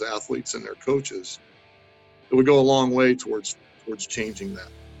part of those athletes and their coaches, it would go a long way towards changing that.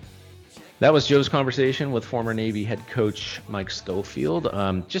 That was Joe's conversation with former Navy head coach Mike Schofield.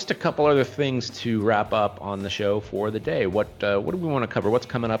 Just a couple other things to wrap up on the show for the day. What do we want to cover? What's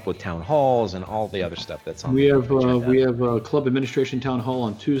coming up with town halls and all the other stuff that's on? We have a club administration town hall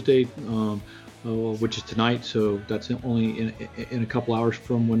on Tuesday, which is tonight. So that's only in a couple hours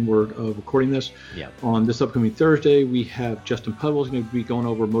from when we're recording this. Yeah. On this upcoming Thursday, we have Justin Pudwell's going to be going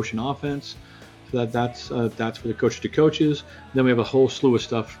over motion offense. So that's for the coaches to coaches. Then we have a whole slew of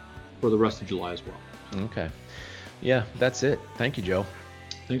stuff for the rest of July as well. Okay. Yeah, that's it. Thank you, Joe.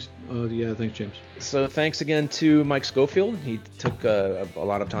 Thanks. Thanks, James. So thanks again to Mike Schofield. He took a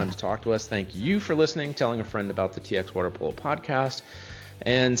lot of time to talk to us. Thank you for listening, telling a friend about the TX Water Polo podcast.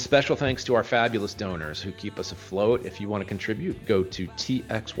 And special thanks to our fabulous donors who keep us afloat. If you want to contribute, go to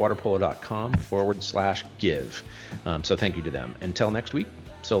txwaterpolo.com/give. So thank you to them. Until next week,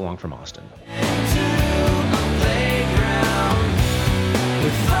 so long from Austin.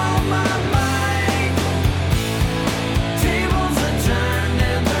 With all my might, tables are turned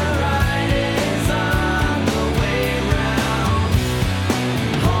and the ride is on the way round.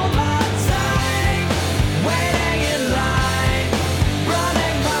 Hold on tight, waiting in line,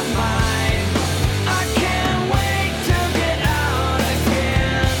 running my mind. I can't wait to get out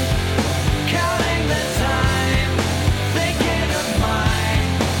again, counting the time, thinking of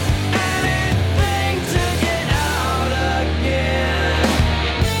mine, anything to get out again.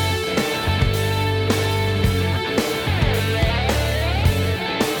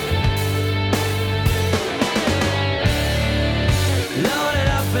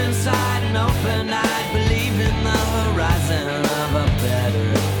 Inside an open eyed, believe in the horizon of a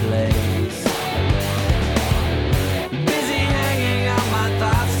better place. Busy hanging out my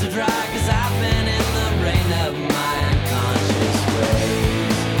thoughts to dry, 'cause I've been in the rain of my unconscious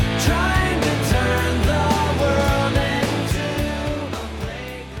ways, trying to turn the world into a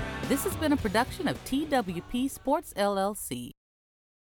playground. This has been a production of TWP Sports LLC.